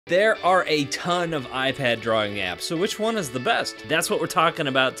There are a ton of iPad drawing apps, so which one is the best? That's what we're talking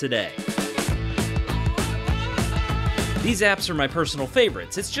about today. These apps are my personal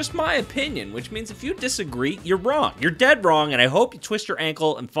favorites. It's just my opinion, which means if you disagree, you're wrong. You're dead wrong, and I hope you twist your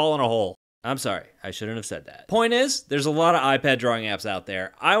ankle and fall in a hole. I'm sorry, I shouldn't have said that. Point is, there's a lot of iPad drawing apps out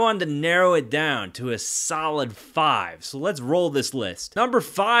there. I wanted to narrow it down to a solid 5, so let's roll this list. Number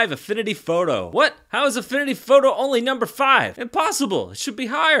 5, Affinity Photo. What? How is Affinity Photo only number 5? Impossible, it should be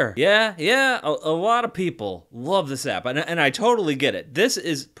higher. Yeah, a lot of people love this app, and I totally get it. This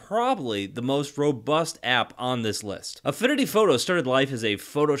is probably the most robust app on this list. Affinity Photo started life as a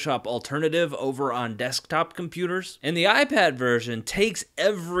Photoshop alternative over on desktop computers, and the iPad version takes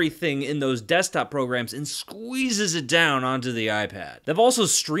everything in those desktop programs and squeezes it down onto the iPad. They've also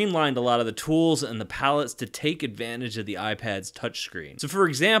streamlined a lot of the tools and the palettes to take advantage of the iPad's touchscreen. So for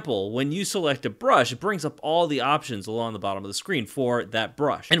example, when you select a brush, it brings up all the options along the bottom of the screen for that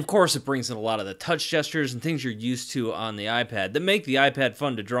brush. And of course, it brings in a lot of the touch gestures and things you're used to on the iPad that make the iPad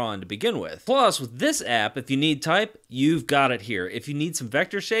fun to draw on to begin with. Plus, with this app, if you need type, you've got it here. If you need some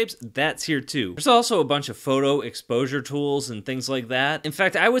vector shapes, that's here too. There's also a bunch of photo exposure tools and things like that. In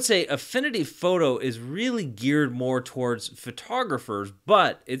fact, I would say Affinity Photo is really geared more towards photographers,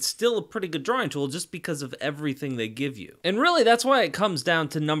 but it's still a pretty good drawing tool just because of everything they give you. And really, that's why it comes down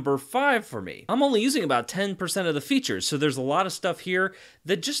to number 5 for me. I'm only using about 10% of the features, so there's a lot of stuff here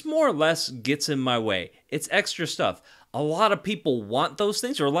that just more or less gets in my way. It's extra stuff. A lot of people want those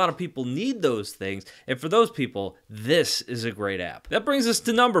things, or a lot of people need those things, and for those people, this is a great app. That brings us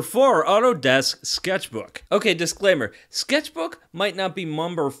to number 4, Autodesk Sketchbook. Okay, disclaimer, Sketchbook might not be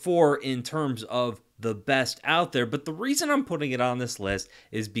number 4 in terms of the best out there, but the reason I'm putting it on this list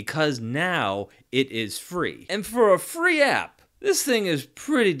is because now it is free. And for a free app, this thing is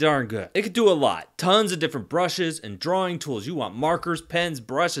pretty darn good. It can do a lot. Tons of different brushes and drawing tools. You want markers, pens,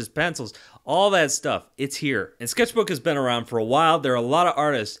 brushes, pencils, all that stuff, it's here. And Sketchbook has been around for a while. There are a lot of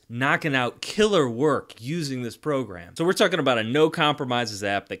artists knocking out killer work using this program. So we're talking about a no compromises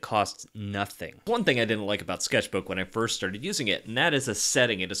app that costs nothing. One thing I didn't like about Sketchbook when I first started using it, and that is a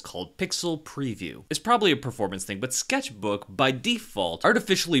setting. It is called Pixel Preview. It's probably a performance thing, but Sketchbook, by default,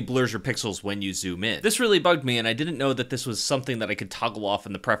 artificially blurs your pixels when you zoom in. This really bugged me, and I didn't know that this was something that I could toggle off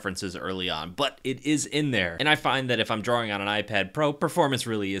in the preferences early on, but it is in there. And I find that if I'm drawing on an iPad Pro, performance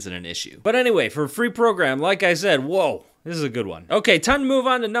really isn't an issue. But anyway, for a free program, like I said, whoa, this is a good one. Okay, time to move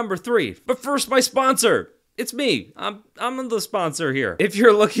on to number 3. But first, my sponsor. It's me. I'm the sponsor here. If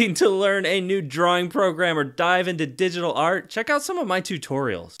you're looking to learn a new drawing program or dive into digital art, check out some of my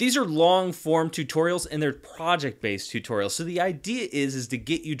tutorials. These are long form tutorials and they're project-based tutorials. So the idea is to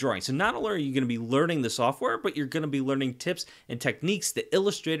get you drawing. So not only are you going to be learning the software, but you're going to be learning tips and techniques that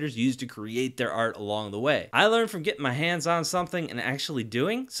illustrators use to create their art along the way. I learned from getting my hands on something and actually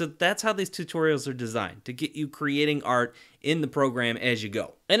doing, so that's how these tutorials are designed, to get you creating art in the program as you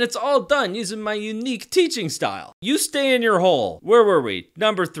go. And it's all done using my unique teaching style. You stay in your hole. Where were we?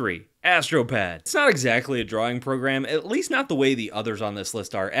 Number 3. Astropad. It's not exactly a drawing program, at least not the way the others on this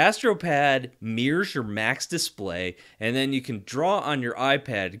list are. Astropad mirrors your Mac's display, and then you can draw on your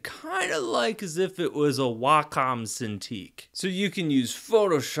iPad, kind of like as if it was a Wacom Cintiq. So you can use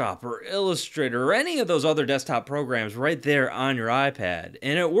Photoshop or Illustrator or any of those other desktop programs right there on your iPad,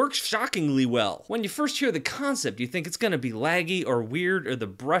 and it works shockingly well. When you first hear the concept, you think it's going to be laggy or weird, or the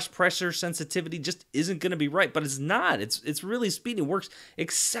brush pressure sensitivity just isn't going to be right, but it's not. It's really speedy. It works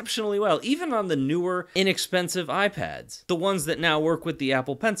exceptionally well, even on the newer, inexpensive iPads, the ones that now work with the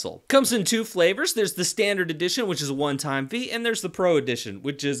Apple Pencil. Comes in 2 flavors. There's the standard edition, which is a one-time fee, and there's the Pro edition,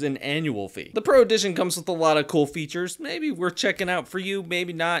 which is an annual fee. The Pro edition comes with a lot of cool features, maybe worth checking out for you,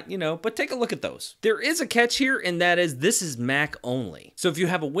 maybe not, but take a look at those. There is a catch here, and that is this is Mac only. So if you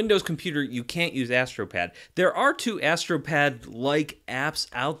have a Windows computer, you can't use Astropad. There are 2 Astropad-like apps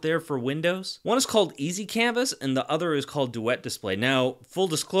out there for Windows. One is called Easy Canvas, and the other is called Duet Display. Now, full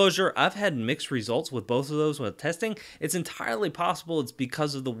disclosure, I've had mixed results with both of those with testing. It's entirely possible it's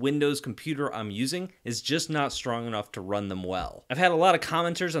because of the Windows computer I'm using is just not strong enough to run them well. I've had a lot of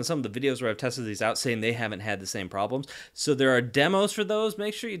commenters on some of the videos where I've tested these out saying they haven't had the same problems. So there are demos for those.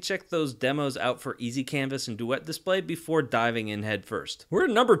 Make sure you check those demos out for Easy Canvas and Duet Display before diving in head first. We're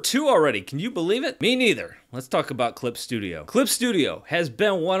at number 2 already. Can you believe it? Me neither. Let's talk about Clip Studio. Clip Studio has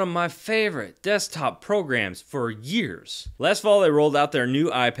been one of my favorite desktop programs for years. Last fall, they rolled out their new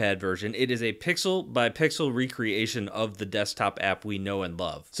iPad version. It is a pixel-by-pixel recreation of the desktop app we know and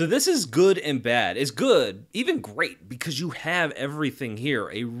love. So this is good and bad. It's good, even great, because you have everything here.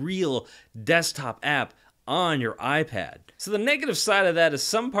 A real desktop app on your iPad. So the negative side of that is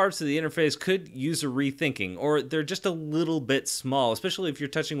some parts of the interface could use a rethinking, or they're just a little bit small, especially if you're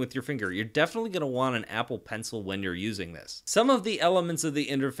touching with your finger. You're definitely going to want an Apple Pencil when you're using this. Some of the elements of the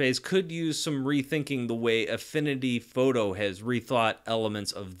interface could use some rethinking the way Affinity Photo has rethought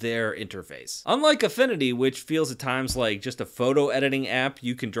elements of their interface. Unlike Affinity, which feels at times like just a photo editing app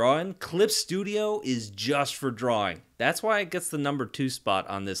you can draw in, Clip Studio is just for drawing. That's why it gets the number 2 spot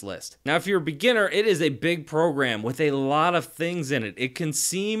on this list. Now, if you're a beginner, it is a big program with a lot of things in it. It can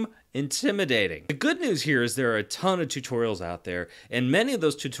seem intimidating. The good news here is there are a ton of tutorials out there, and many of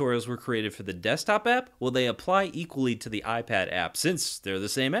those tutorials were created for the desktop app. Well, they apply equally to the iPad app since they're the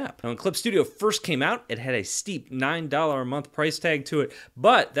same app. Now, when Clip Studio first came out, it had a steep $9 a month price tag to it,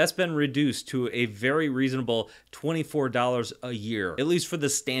 but that's been reduced to a very reasonable $24 a year, at least for the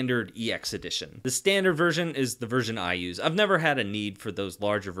standard EX edition. The standard version is the version I use. I've never had a need for those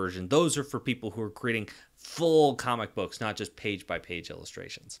larger versions. Those are for people who are creating full comic books, not just page-by-page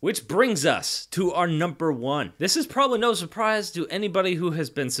illustrations. Which brings us to our number 1. This is probably no surprise to anybody who has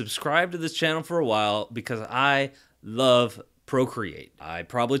been subscribed to this channel for a while, because I love Procreate. I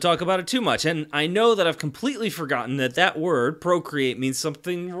probably talk about it too much, and I know that I've completely forgotten that that word, Procreate, means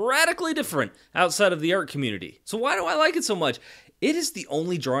something radically different outside of the art community. So why do I like it so much? It is the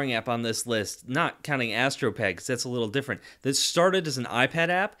only drawing app on this list, not counting Astropad because that's a little different, that started as an iPad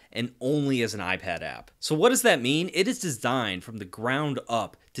app and only as an iPad app. So what does that mean? It is designed from the ground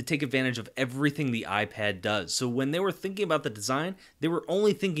up to take advantage of everything the iPad does. So when they were thinking about the design, they were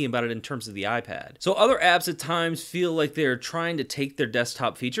only thinking about it in terms of the iPad. So other apps at times feel like they're trying to take their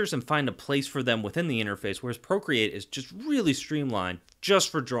desktop features and find a place for them within the interface, whereas Procreate is just really streamlined just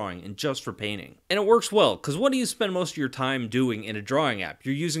for drawing and just for painting. And it works well, because what do you spend most of your time doing in a drawing app?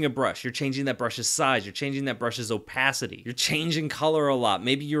 You're using a brush, you're changing that brush's size, you're changing that brush's opacity, you're changing color a lot,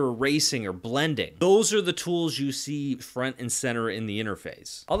 maybe you're erasing or blending. Those are the tools you see front and center in the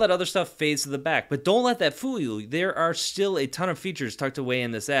interface. All that other stuff fades to the back, but don't let that fool you. There are still a ton of features tucked away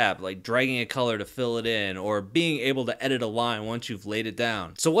in this app, like dragging a color to fill it in, or being able to edit a line once you've laid it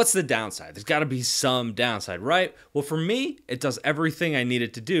down. So what's the downside? There's gotta be some downside, right? Well, for me, it does everything I need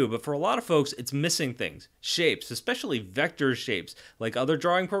it to do, but for a lot of folks, it's missing things. Shapes, especially vector shapes, like other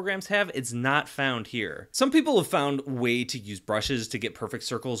drawing programs have, it's not found here. Some people have found a way to use brushes to get perfect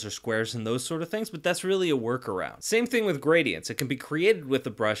circles or squares and those sort of things, but that's really a workaround. Same thing with gradients. It can be created with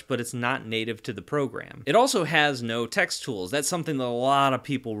a brush, but it's not native to the program. It also has no text tools. That's something that a lot of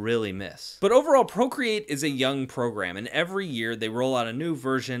people really miss. But overall, Procreate is a young program, and every year they roll out a new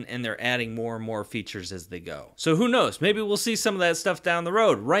version and they're adding more and more features as they go. So who knows? Maybe we'll see some of that stuff down the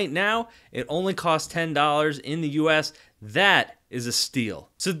road. Right now, it only costs $10 in the US. That is a steal.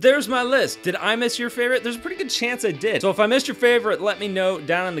 So there's my list. Did I miss your favorite? There's a pretty good chance I did. So if I missed your favorite, let me know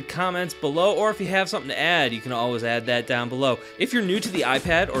down in the comments below, or if you have something to add, you can always add that down below. If you're new to the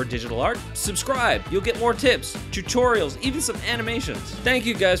iPad or digital art, subscribe. You'll get more tips, tutorials, even some animations. Thank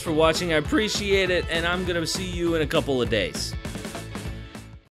you guys for watching. I appreciate it, and I'm gonna see you in a couple of days.